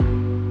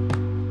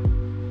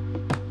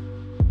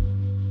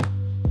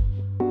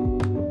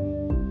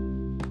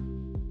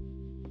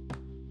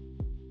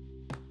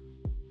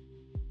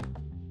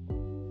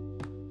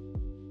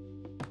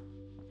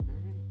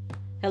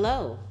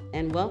Hello,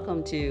 and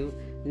welcome to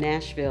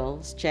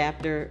Nashville's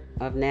chapter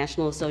of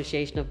National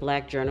Association of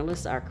Black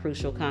Journalists, Our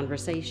Crucial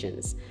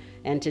Conversations.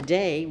 And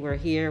today we're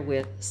here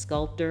with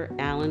sculptor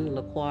Alan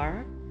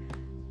Lacroix,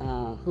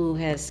 who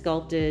has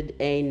sculpted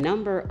a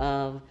number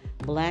of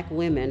black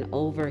women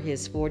over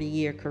his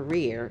 40-year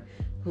career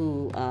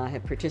who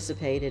have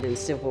participated in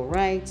civil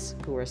rights,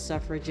 who are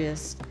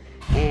suffragists,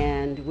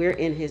 and we're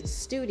in his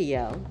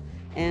studio,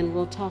 and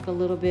we'll talk a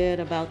little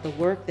bit about the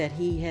work that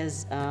he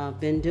has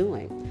been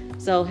doing.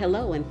 So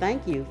hello, and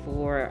thank you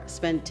for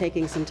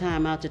taking some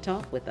time out to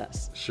talk with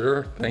us.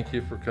 Sure, thank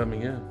you for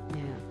coming in.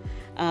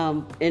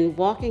 Yeah. In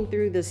walking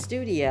through the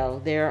studio,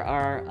 there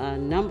are a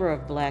number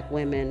of black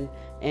women,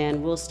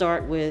 and we'll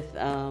start with,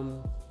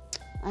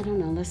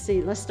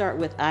 let's start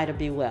with Ida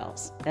B.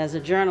 Wells. As a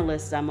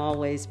journalist, I'm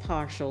always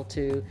partial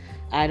to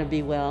Ida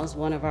B. Wells,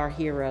 one of our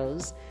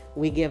heroes.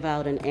 We give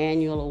out an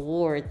annual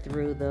award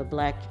through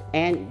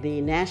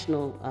the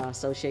National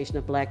Association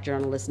of Black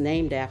Journalists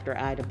named after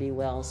Ida B.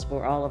 Wells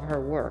for all of her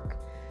work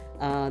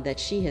that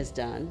she has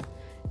done.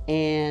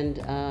 And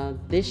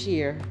this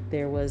year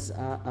there was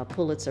a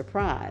Pulitzer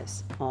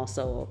Prize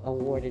also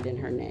awarded in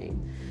her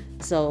name.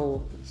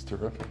 So it's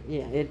terrific.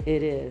 Yeah, it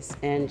is.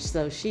 And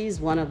so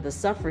she's one of the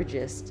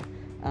suffragists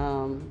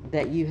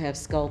that you have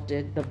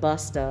sculpted the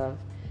bust of,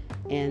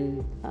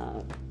 and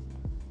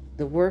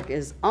the work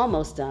is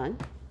almost done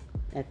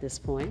at this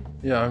point.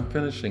 Yeah, I'm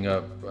finishing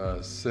up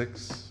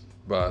 6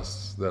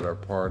 busts that are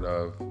part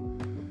of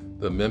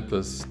the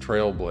Memphis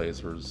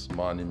Trailblazers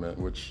Monument,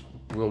 which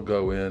will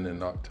go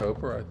in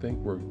October. I think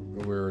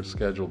we're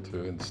scheduled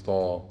to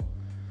install,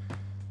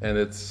 and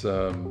it's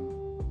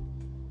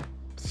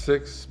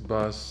 6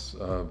 busts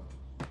of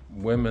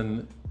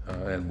women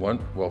and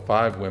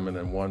 5 women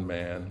and 1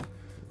 man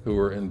who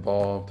were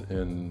involved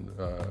in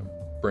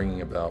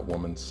bringing about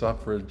women's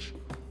suffrage,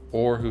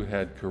 or who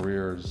had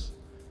careers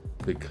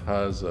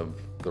because of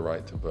the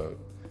right to vote.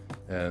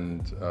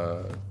 And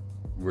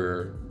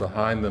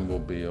behind them will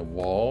be a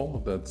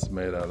wall that's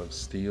made out of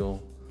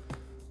steel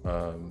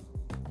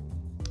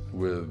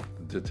with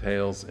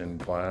details in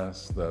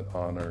glass that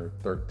honor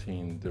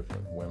 13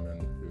 different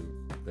women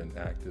who've been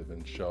active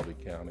in Shelby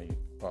County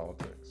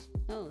politics.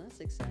 Oh,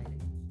 that's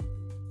exciting.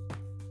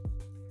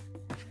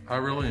 I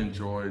really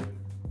enjoyed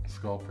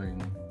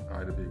sculpting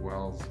Ida B.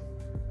 Wells.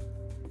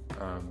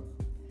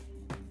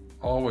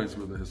 Always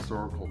with a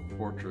historical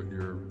portrait,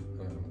 you're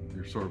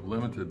sort of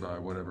limited by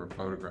whatever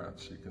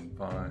photographs you can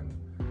find.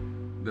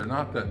 There are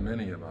not that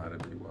many of Ida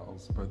B.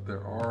 Wells, but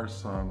there are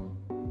some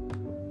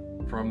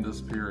from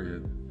this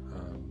period.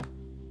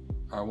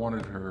 I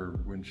wanted her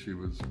when she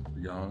was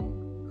young,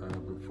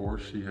 before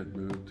she had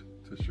moved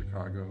to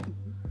Chicago,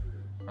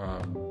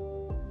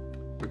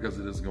 because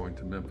it is going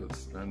to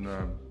Memphis. And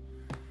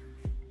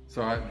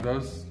so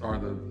those are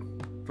the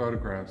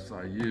photographs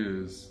I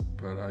use,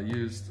 but I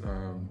used,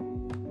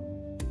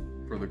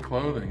 for the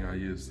clothing, I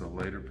used a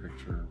later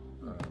picture.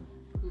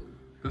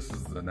 This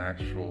is an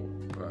actual,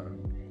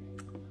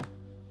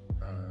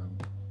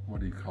 what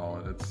do you call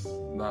it? It's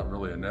not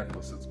really a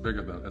necklace. It's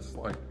bigger than, it's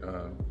like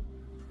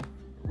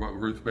what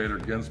Ruth Bader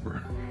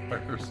Ginsburg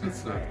wears.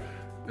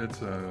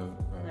 It's a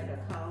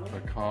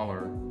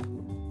collar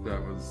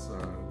that was,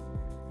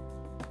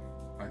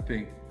 I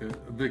think,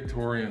 a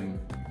Victorian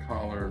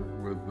collar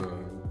with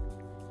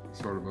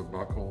sort of a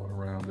buckle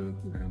around it,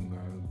 and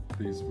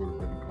these would have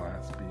been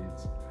glass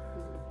beads.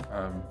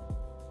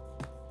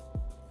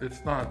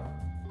 It's not,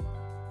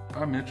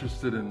 I'm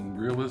interested in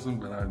realism,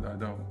 but I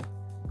don't,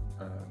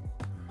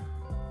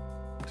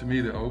 to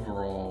me the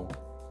overall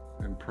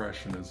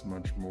impression is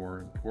much more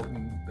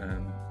important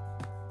than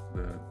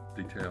the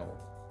detail.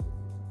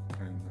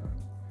 And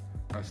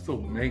I still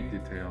make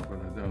detail, but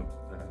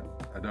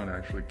I don't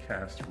actually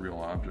cast real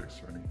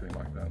objects or anything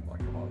like that, like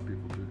a lot of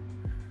people do.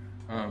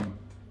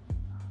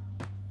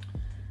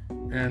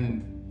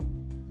 And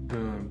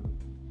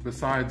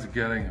besides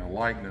getting a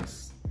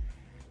likeness,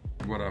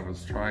 what I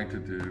was trying to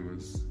do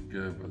was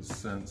give a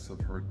sense of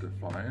her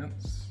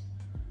defiance,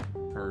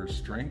 her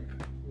strength.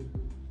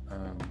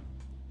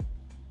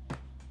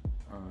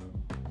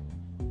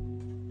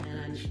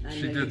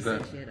 She did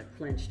that. She had a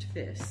clenched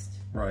fist.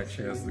 Right,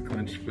 she has the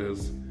clenched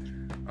fist.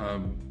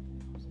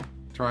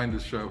 Trying to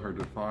show her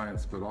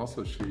defiance, but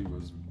also she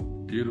was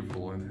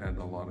beautiful and had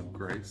a lot of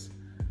grace.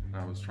 And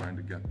I was trying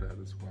to get that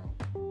as well.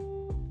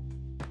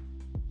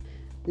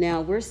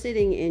 Now we're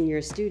sitting in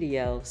your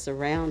studio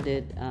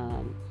surrounded,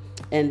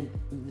 and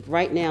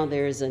right now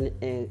there's an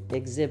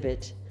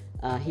exhibit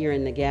here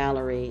in the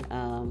gallery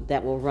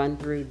that will run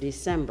through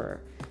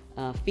December,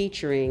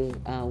 featuring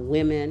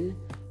women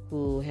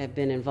who have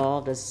been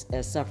involved as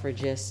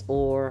suffragists,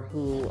 or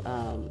who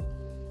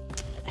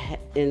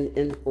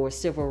or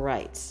civil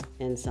rights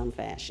in some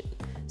fashion.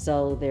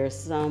 So there's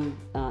some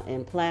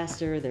in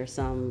plaster, there's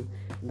some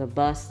the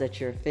bust that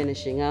you're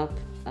finishing up,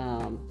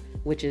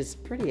 which is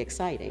pretty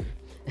exciting.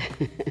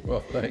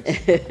 Well, thanks.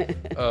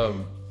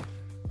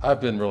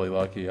 I've been really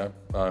lucky.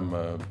 I'm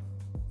a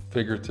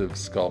figurative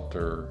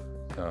sculptor,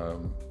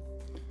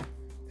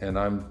 and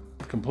I'm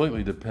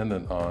completely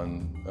dependent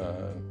on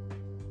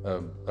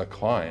a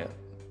client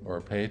or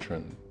a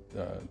patron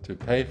to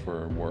pay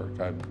for work.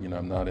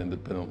 I'm not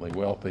independently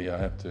wealthy. I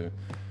have to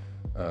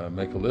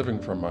make a living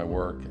from my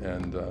work,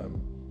 and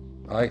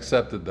I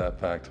accepted that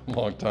fact a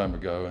long time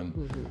ago,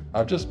 and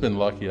I've just been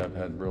lucky. I've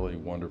had really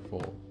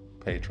wonderful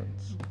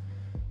patrons.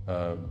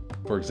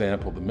 For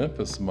example, the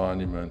Memphis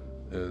Monument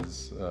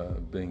is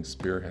being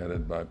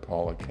spearheaded by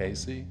Paula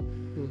Casey,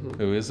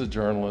 who is a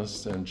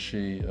journalist, and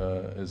she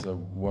is a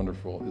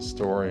wonderful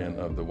historian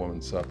of the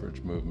women's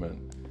suffrage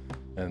movement.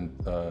 And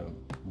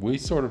we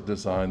sort of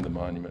designed the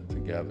monument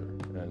together.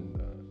 And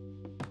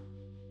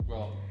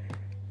well,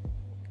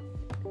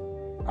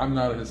 I'm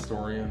not a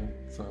historian,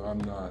 so I'm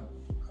not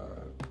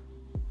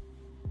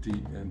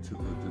deep into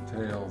the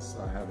details.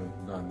 I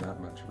haven't done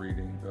that much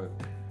reading, but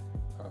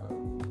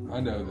I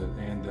know that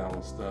Ann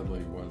Dallas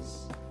Dudley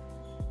was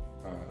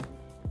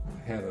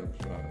head of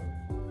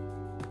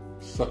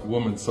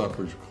women's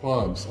suffrage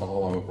clubs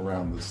all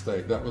around the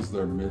state. That was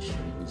their mission.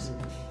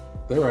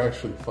 They were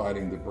actually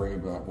fighting to bring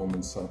about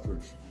women's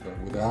suffrage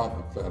without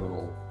a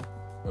federal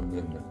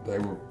amendment. They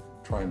were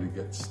trying to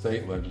get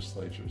state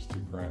legislatures to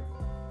grant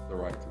the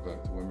right to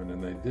vote to women,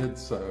 and they did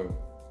so.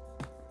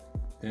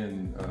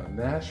 In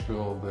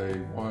Nashville, they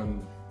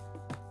won,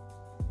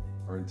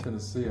 or in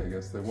Tennessee, I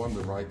guess, they won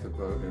the right to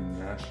vote in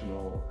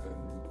national and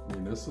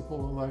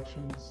municipal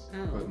elections,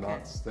 but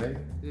not state,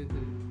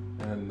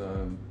 and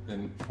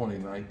in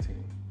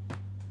 2019.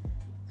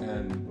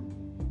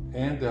 And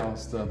Ann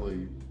Dallas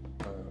Dudley,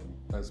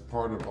 as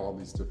part of all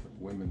these different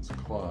women's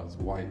clubs,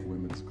 white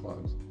women's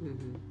clubs,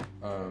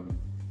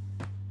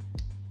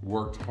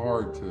 worked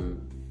hard to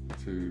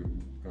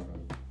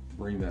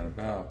bring that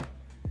about.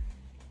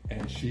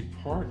 And she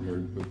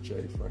partnered with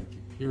J. Frankie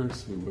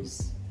Pierce, who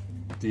was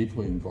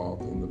deeply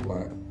involved in the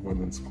Black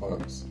women's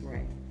clubs.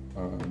 Right.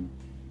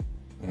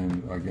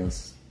 And I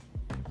guess,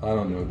 I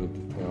don't know the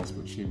details,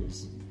 but she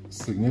was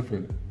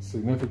significant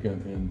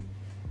in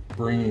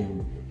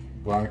bringing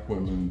Black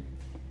women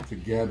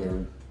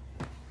together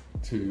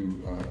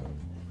to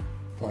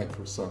fight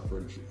for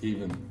suffrage,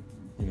 even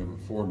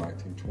before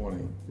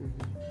 1920,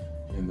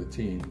 in the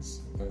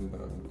teens. And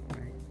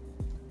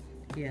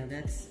yeah,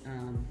 that's.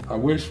 I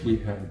wish we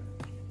had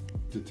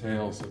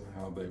details of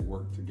how they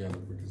worked together,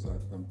 because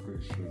I'm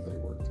pretty sure they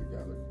worked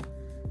together.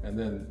 And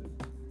then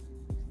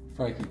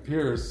Frankie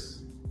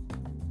Pierce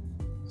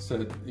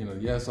said,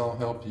 yes, I'll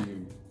help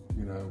you,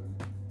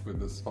 with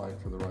this fight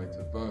for the right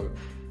to vote,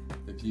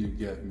 if you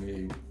get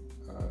me,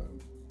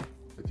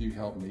 if you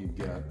help me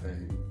get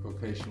a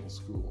vocational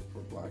school for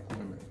Black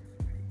women.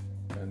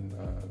 And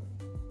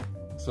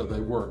so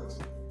they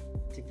worked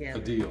together.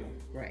 A deal.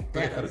 Right,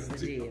 They that had was a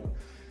the deal.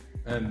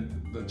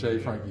 And the J.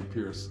 Frankie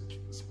Pierce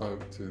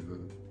spoke to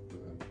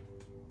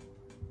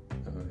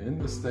in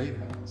the State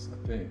House,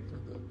 I think, for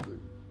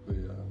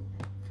the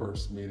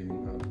first meeting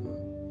of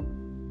the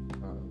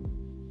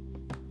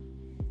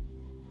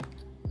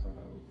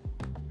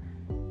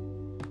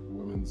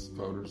Women's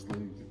Voters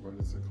League. What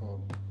is it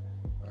called?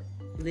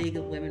 League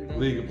of Women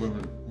Voters. League of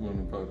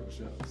Women Voters.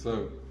 Yeah.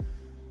 So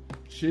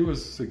she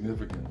was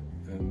significant,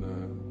 and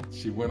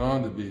she went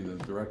on to be the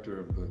director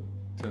of the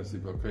Tennessee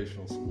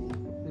Vocational School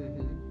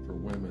for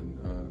women,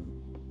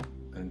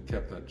 and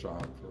kept that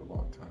job for a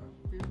long time.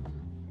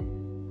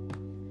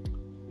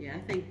 Yeah, I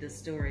think the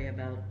story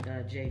about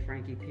J.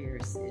 Frankie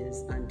Pierce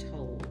is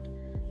untold,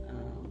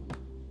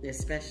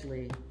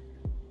 especially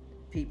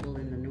people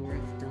in the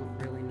North don't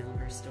really know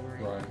her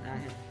story. Right. I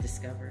have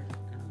discovered.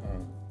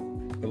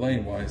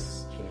 Elaine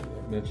Weiss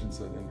mentions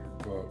it in her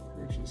book,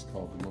 which is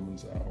called The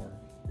Woman's Hour.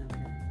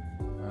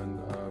 And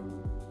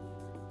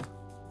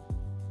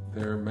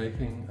they're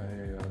making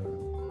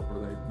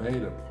they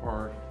made a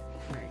park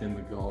in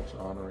the Gulch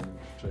honoring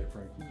J.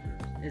 Frankie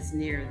Pierce. It's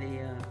near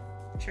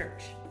the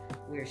church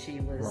where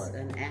she was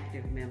an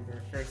active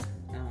member, First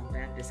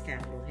Baptist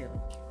Capitol Hill.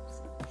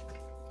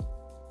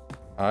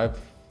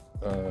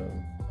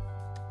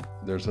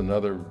 There's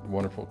another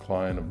wonderful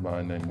client of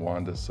mine named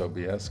Wanda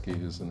Sobieski,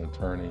 who's an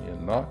attorney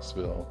in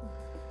Knoxville.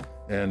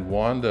 And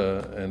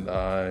Wanda and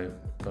I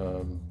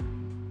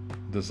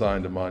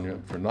designed a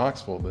monument for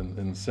Knoxville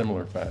in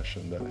similar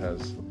fashion that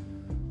has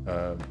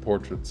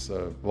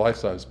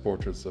life-size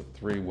portraits of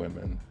 3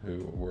 women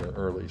who were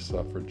early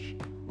suffrage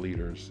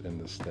leaders in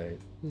the state.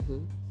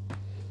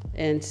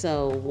 And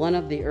so one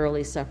of the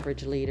early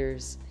suffrage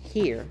leaders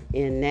here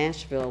in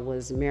Nashville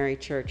was Mary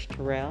Church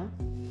Terrell.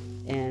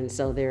 And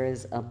so there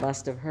is a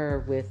bust of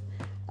her with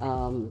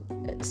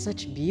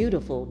such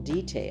beautiful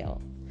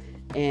detail.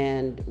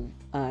 And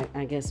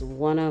I guess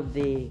one of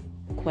the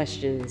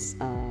questions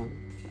I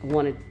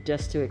wanted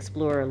just to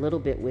explore a little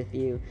bit with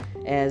you,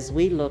 as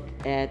we look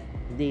at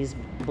these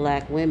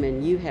Black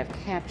women, you have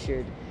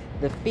captured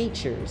the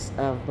features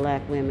of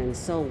Black women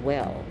so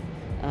well,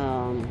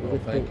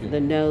 with the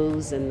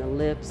nose and the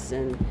lips.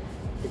 And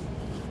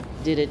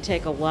did it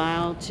take a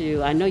while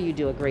I know you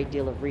do a great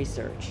deal of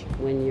research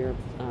when you're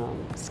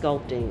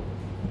sculpting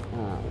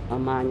a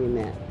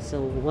monument.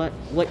 So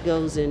what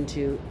goes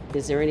into,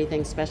 is there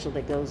anything special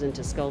that goes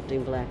into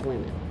sculpting Black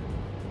women?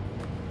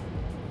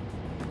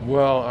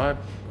 Well,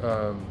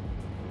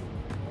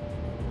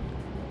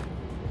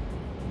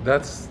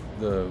 that's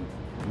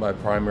my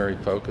primary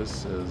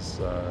focus is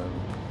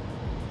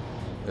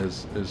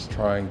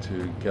trying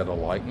to get a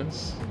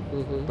likeness,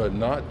 but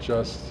not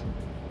just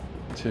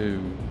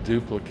to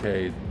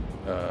duplicate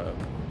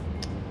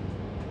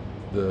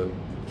the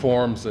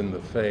forms in the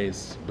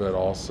face, but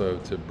also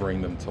to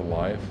bring them to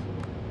life.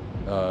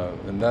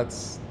 And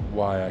that's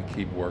why I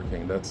keep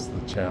working. That's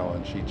the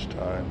challenge each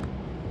time.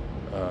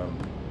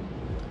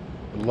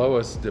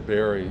 Lois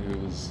DeBerry,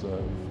 who's,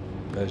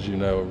 as you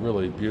know, a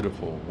really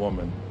beautiful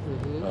woman,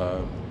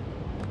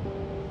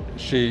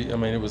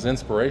 it was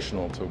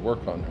inspirational to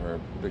work on her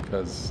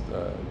because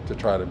to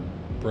try to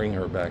bring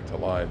her back to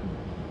life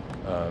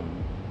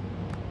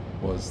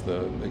was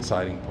the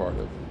exciting part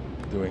of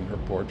doing her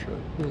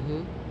portrait.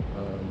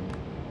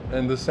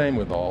 And the same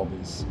with all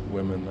these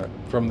women.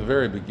 From the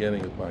very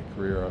beginning of my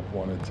career, I've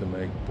wanted to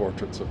make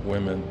portraits of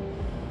women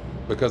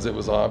because it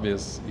was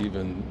obvious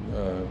even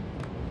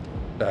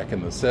back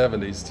in the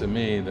 70s to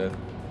me that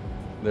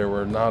there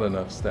were not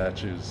enough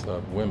statues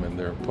of women.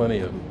 There are plenty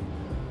of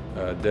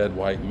dead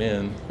white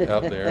men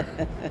out there,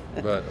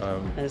 but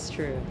that's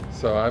true.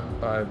 So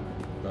I've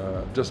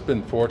just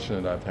been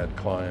fortunate. I've had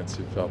clients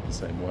who felt the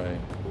same way.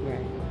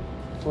 Right.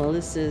 Well,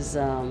 this is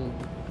an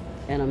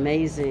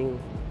amazing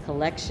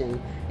collection.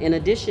 In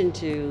addition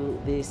to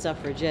the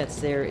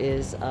suffragettes, there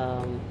is,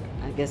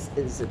 I guess,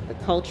 is it the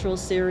cultural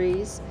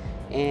series?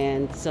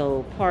 And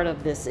so part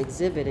of this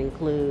exhibit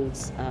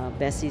includes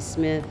Bessie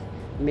Smith,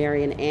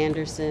 Marian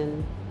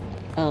Anderson,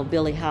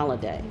 Billie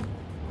Holiday,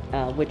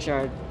 which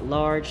are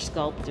large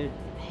sculpted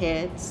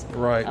heads.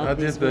 Right. Of I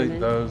these did women.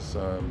 those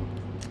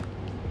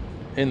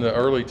in the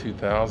early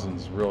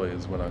 2000s. Really,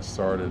 is when I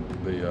started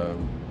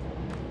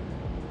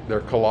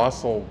they're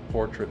colossal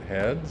portrait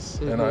heads,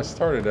 and I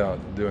started out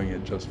doing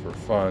it just for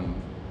fun.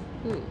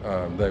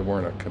 They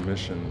weren't a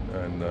commission,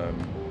 and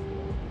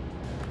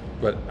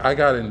but I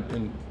got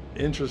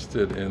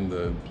interested in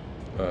the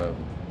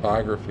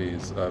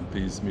biographies of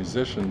these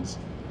musicians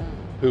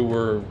who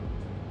were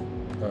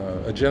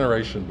a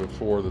generation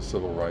before the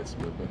civil rights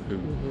movement, who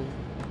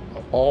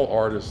all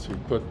artists who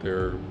put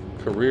their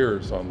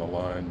careers on the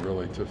line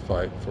really to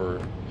fight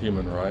for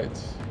human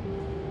rights.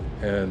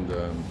 And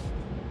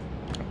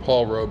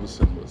Paul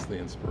Robeson was the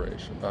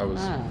inspiration. I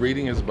was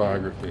reading his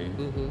biography.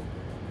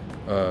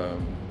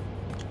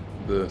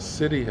 The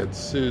city had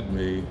sued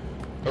me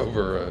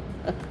over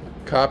a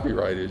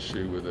copyright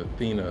issue with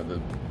Athena, the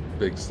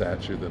big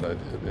statue that I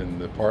did in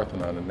the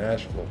Parthenon in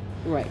Nashville.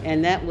 Right,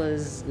 and that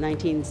was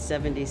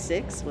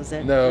 1976. Was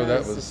that? No,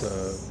 that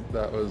was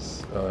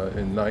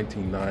in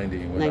 1990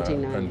 when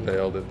 1990. I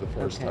unveiled it the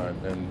first time,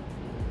 and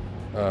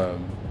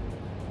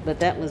but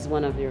that was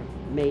one of your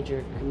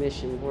major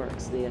commission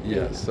works, the Athena.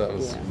 yes, that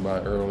was my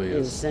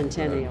earliest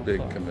Centennial big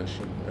Park.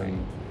 commission.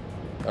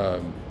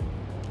 And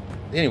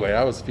anyway,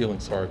 I was feeling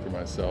sorry for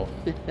myself.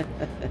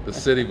 The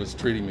city was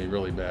treating me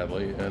really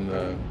badly, and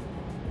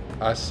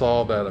I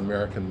saw that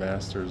American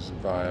Masters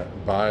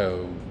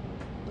bio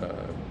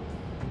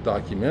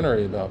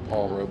documentary about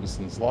Paul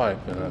Robeson's life,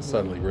 and I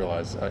suddenly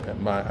realized I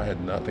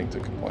had nothing to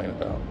complain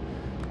about.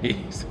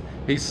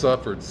 He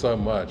suffered so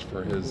much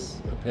for his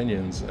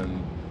opinions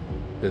and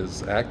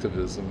his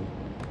activism,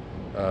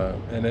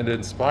 and it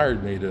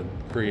inspired me to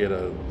create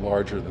a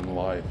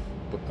larger-than-life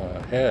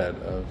head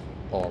of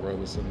Paul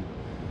Robeson.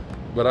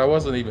 But I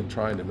wasn't even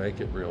trying to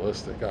make it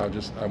realistic.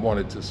 I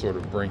wanted to sort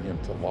of bring him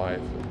to life.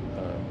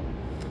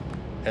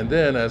 And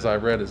then as I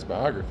read his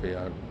biography,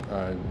 I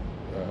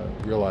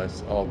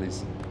realized all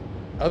these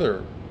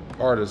other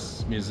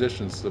artists,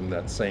 musicians from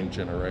that same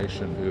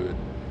generation who had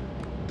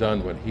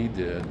done what he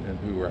did and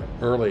who were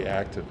early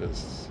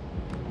activists.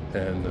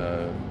 And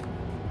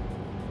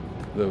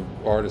the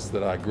artists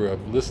that I grew up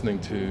listening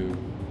to,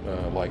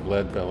 like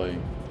Leadbelly.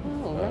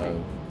 Oh, right.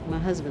 My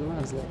husband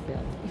loves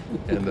Leadbelly.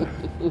 And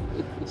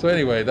so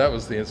anyway, that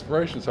was the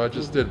inspiration. So I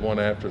just did one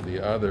after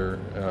the other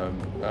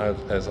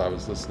as I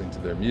was listening to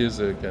their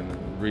music and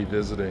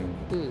revisiting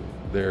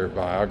their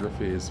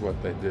biographies, what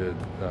they did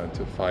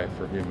to fight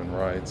for human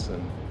rights.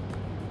 And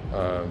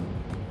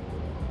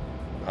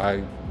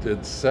I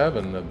did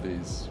 7 of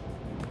these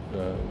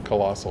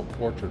colossal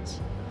portraits.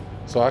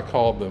 So I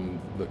called them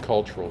the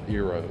cultural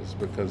heroes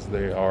because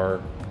they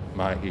are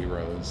my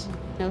heroes.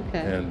 Okay.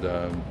 And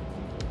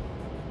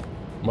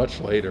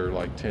much later,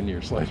 like 10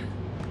 years later,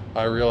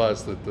 I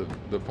realized that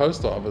the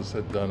post office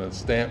had done a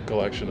stamp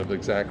collection of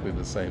exactly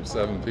the same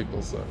 7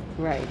 people. So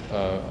right.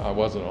 I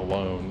wasn't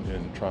alone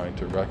in trying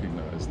to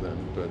recognize them.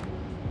 But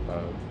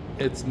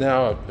it's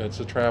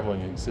a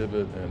traveling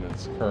exhibit, and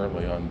it's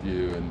currently on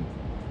view in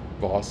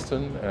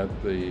Boston at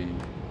the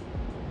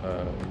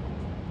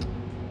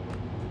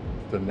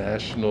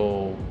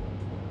National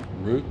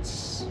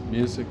Roots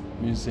Music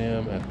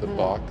Museum at the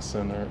Bach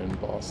Center in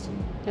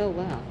Boston. Oh,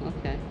 wow.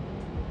 Okay.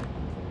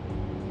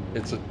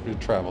 It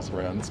travels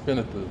around. It's been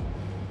at the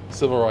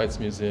Civil Rights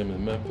Museum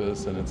in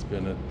Memphis, and it's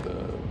been at the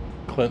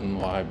Clinton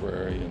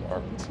Library in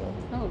Arkansas.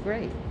 Oh,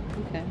 great.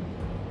 Okay.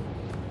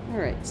 All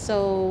right.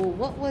 So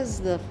what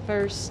was the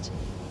first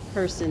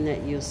person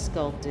that you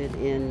sculpted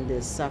in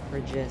this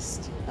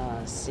suffragist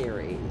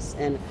series.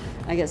 And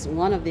I guess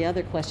one of the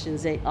other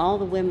questions, all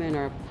the women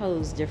are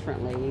posed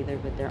differently, either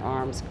with their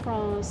arms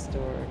crossed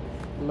or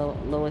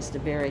Lois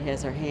DeBerry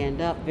has her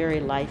hand up, very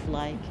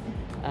lifelike.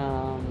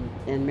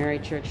 And Mary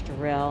Church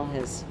Terrell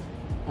has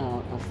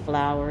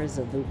flowers,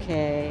 a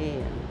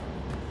bouquet.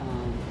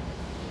 And,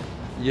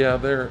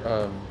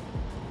 yeah,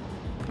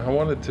 I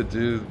wanted to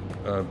do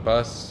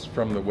busts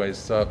from the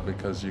waist up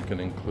because you can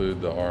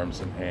include the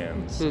arms and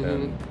hands,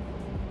 and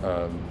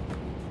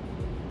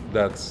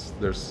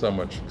there's so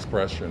much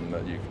expression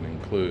that you can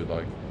include.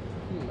 Like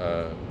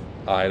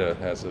Ida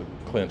has a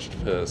clenched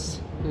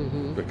fist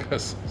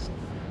because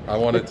I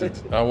wanted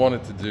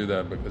to do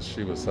that because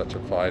she was such a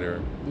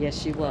fighter. Yes,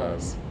 she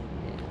was.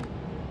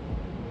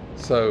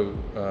 So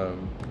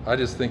I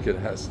just think it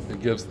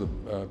gives the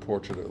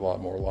portrait a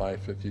lot more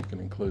life if you can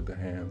include the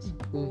hands.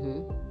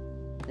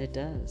 It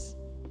does.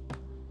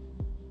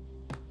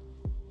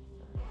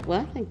 Well,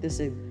 I think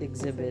this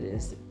exhibit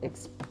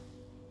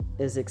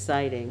is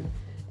exciting,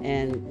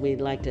 and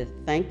we'd like to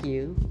thank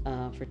you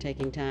for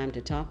taking time to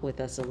talk with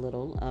us a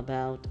little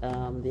about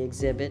the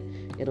exhibit.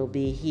 It'll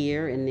be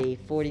here in the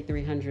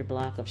 4300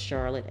 block of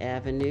Charlotte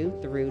Avenue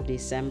through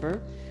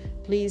December.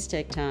 Please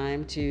take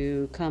time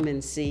to come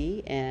and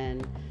see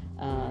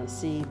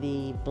see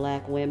the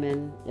Black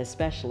women,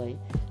 especially,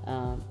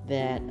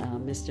 that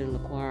Mr.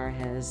 Lacroix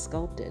has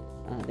sculpted.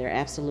 They're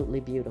absolutely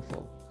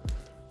beautiful.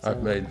 So,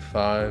 I've made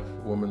 5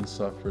 women's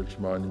suffrage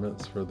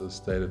monuments for the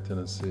state of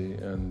Tennessee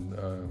and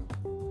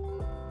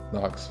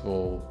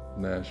Knoxville,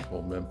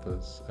 Nashville,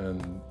 Memphis,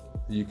 and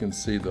you can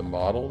see the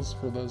models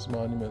for those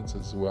monuments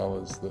as well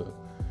as the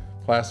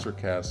plaster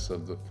casts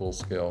of the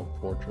full-scale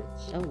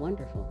portraits. Oh,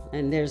 wonderful.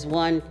 And there's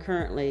one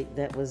currently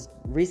that was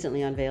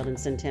recently unveiled in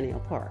Centennial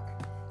Park.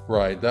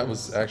 Right, that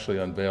was actually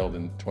unveiled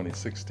in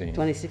 2016.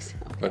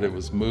 2016, okay. But it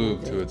was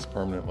moved to its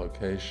permanent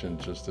location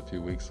just a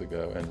few weeks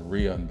ago and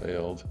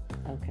re-unveiled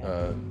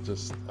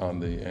just on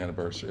the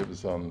anniversary. It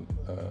was on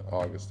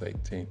August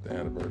 18th, the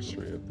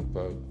anniversary of the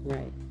vote.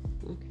 Right,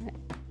 okay.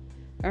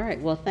 All right,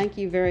 well, thank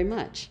you very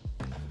much.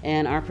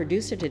 And our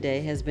producer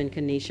today has been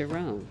Kanisha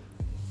Roan.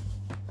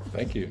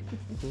 Thank you.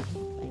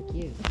 Thank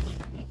you.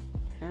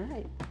 All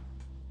right,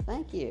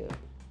 thank you.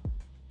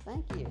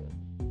 Thank you.